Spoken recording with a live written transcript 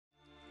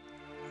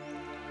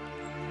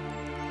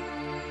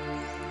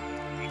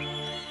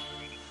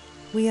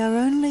we are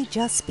only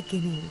just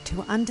beginning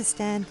to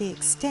understand the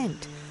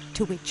extent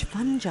to which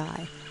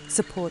fungi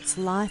supports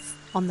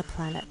life on the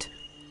planet.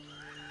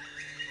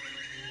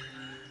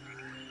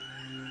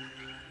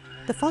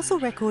 The fossil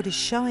record is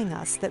showing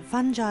us that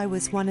fungi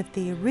was one of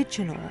the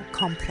original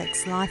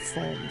complex life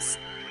forms.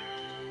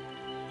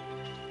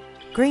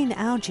 Green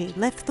algae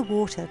left the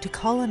water to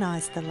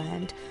colonise the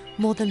land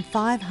more than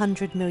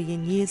 500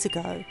 million years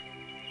ago.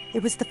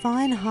 It was the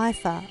fine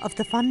hyphae of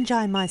the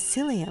fungi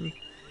mycelium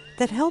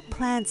that helped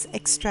plants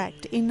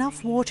extract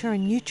enough water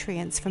and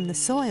nutrients from the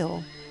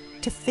soil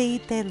to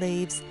feed their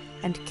leaves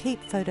and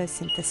keep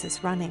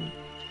photosynthesis running.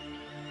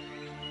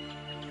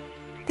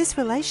 This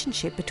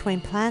relationship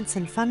between plants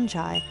and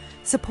fungi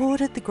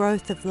supported the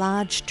growth of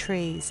large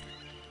trees,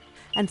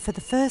 and for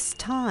the first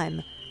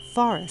time,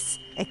 forests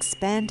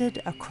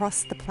expanded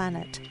across the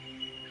planet.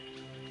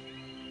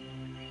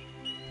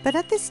 But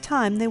at this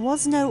time, there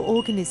was no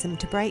organism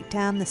to break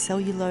down the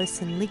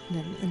cellulose and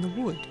lignin in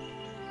the wood.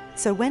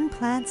 So when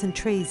plants and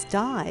trees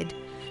died,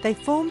 they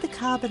formed the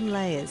carbon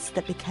layers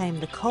that became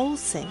the coal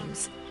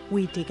seams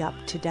we dig up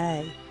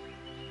today.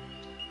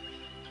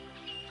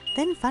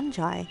 Then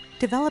fungi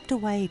developed a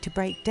way to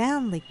break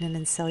down lignin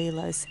and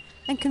cellulose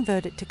and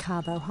convert it to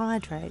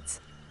carbohydrates,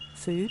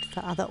 food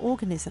for other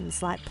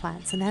organisms like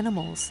plants and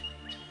animals.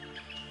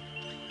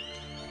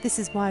 This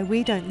is why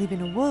we don't live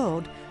in a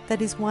world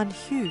that is one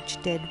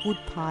huge dead wood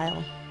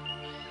pile.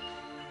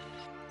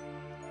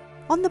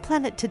 On the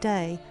planet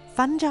today,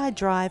 fungi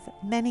drive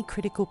many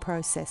critical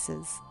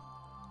processes.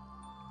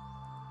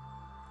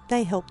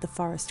 They help the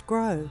forest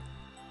grow.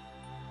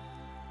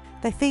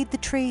 They feed the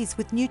trees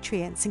with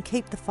nutrients and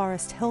keep the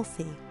forest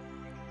healthy.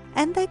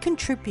 And they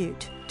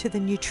contribute to the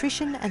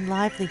nutrition and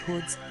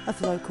livelihoods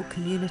of local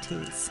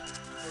communities.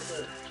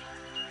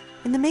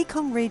 In the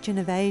Mekong region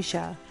of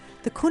Asia,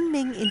 the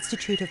Kunming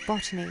Institute of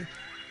Botany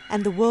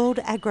and the World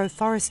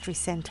Agroforestry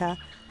Centre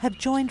have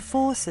joined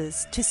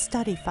forces to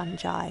study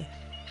fungi,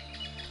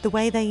 the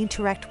way they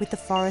interact with the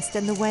forest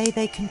and the way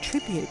they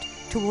contribute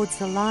towards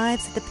the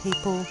lives of the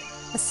people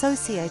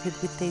associated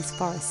with these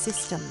forest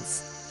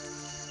systems.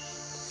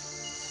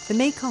 The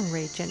Mekong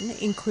region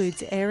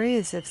includes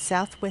areas of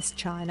southwest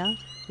China,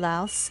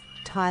 Laos,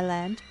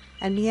 Thailand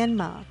and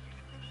Myanmar.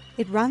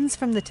 It runs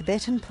from the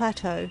Tibetan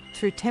Plateau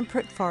through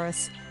temperate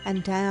forests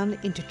and down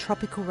into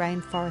tropical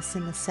rainforests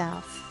in the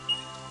south.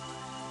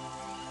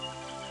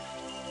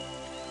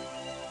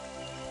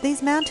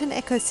 These mountain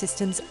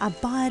ecosystems are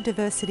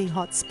biodiversity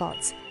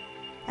hotspots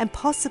and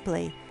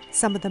possibly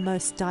some of the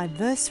most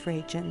diverse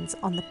regions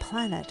on the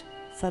planet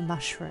for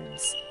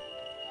mushrooms.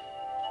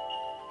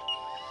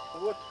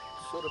 What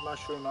sort of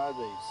mushroom are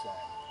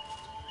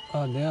these,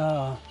 Sam? They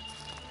are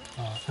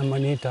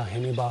Amanita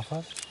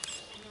hemibafas.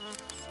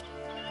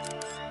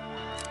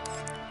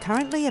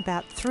 Currently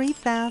about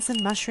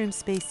 3,000 mushroom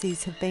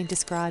species have been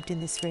described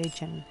in this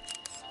region.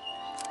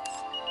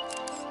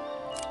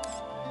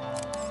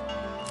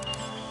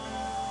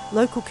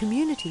 Local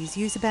communities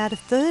use about a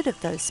third of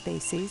those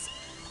species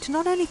to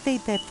not only feed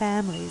their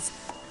families,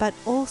 but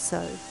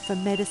also for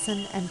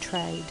medicine and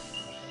trade.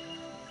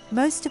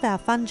 Most of our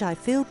fungi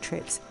field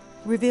trips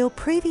reveal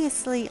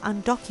previously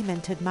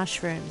undocumented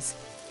mushrooms.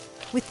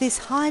 With this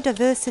high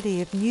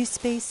diversity of new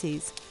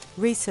species,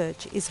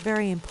 research is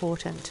very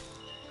important.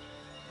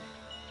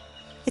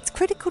 It's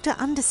critical to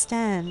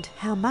understand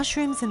how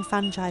mushrooms and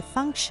fungi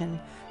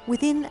function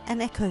within an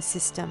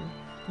ecosystem,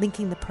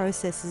 linking the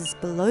processes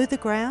below the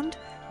ground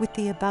with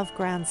the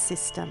above-ground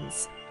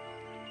systems.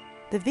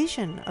 The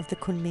vision of the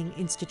Kunming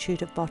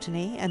Institute of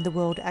Botany and the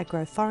World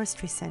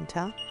Agroforestry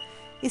Centre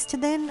is to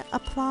then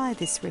apply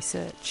this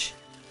research.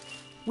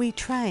 We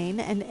train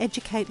and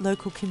educate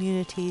local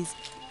communities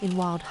in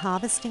wild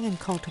harvesting and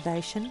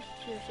cultivation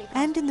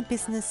and in the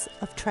business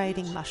of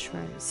trading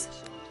mushrooms.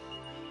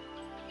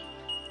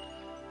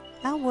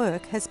 Our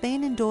work has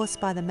been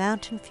endorsed by the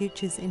Mountain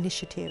Futures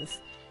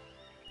Initiative.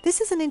 This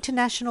is an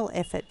international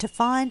effort to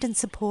find and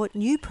support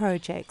new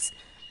projects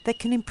that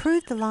can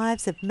improve the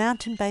lives of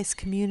mountain-based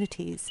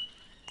communities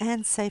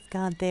and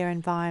safeguard their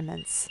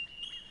environments.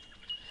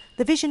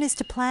 The vision is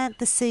to plant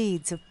the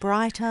seeds of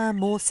brighter,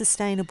 more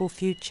sustainable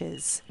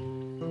futures.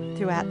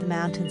 Throughout the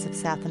mountains of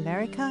South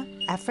America,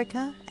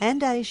 Africa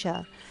and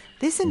Asia,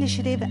 this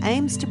initiative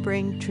aims to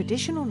bring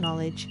traditional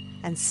knowledge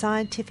and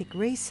scientific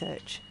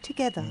research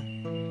together.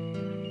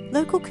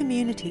 Local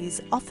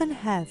communities often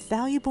have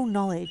valuable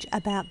knowledge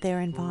about their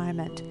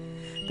environment,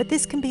 but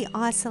this can be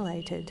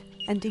isolated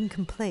and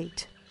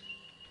incomplete.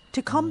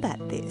 To combat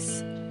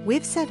this,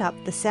 we've set up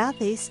the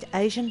Southeast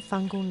Asian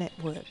Fungal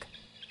Network.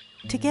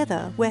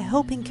 Together, we're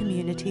helping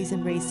communities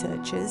and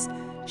researchers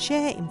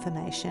share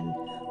information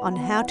on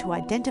how to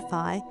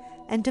identify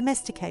and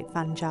domesticate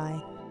fungi.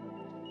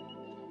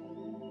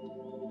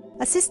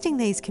 Assisting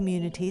these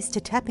communities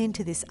to tap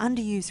into this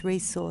underused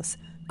resource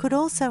could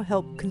also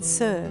help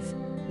conserve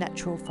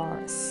natural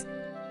forests.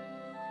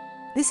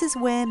 This is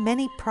where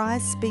many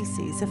prized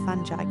species of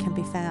fungi can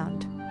be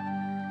found.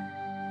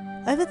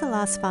 Over the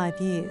last 5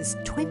 years,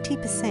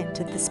 20%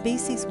 of the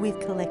species we've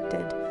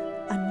collected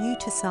are new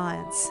to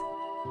science.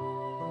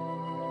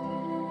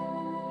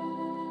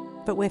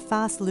 but we're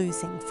fast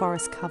losing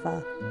forest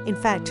cover. In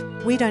fact,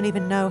 we don't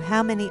even know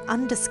how many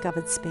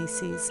undiscovered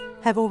species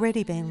have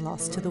already been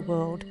lost to the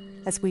world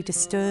as we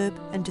disturb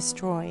and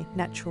destroy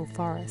natural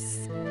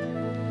forests.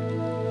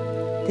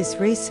 This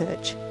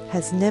research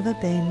has never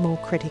been more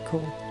critical.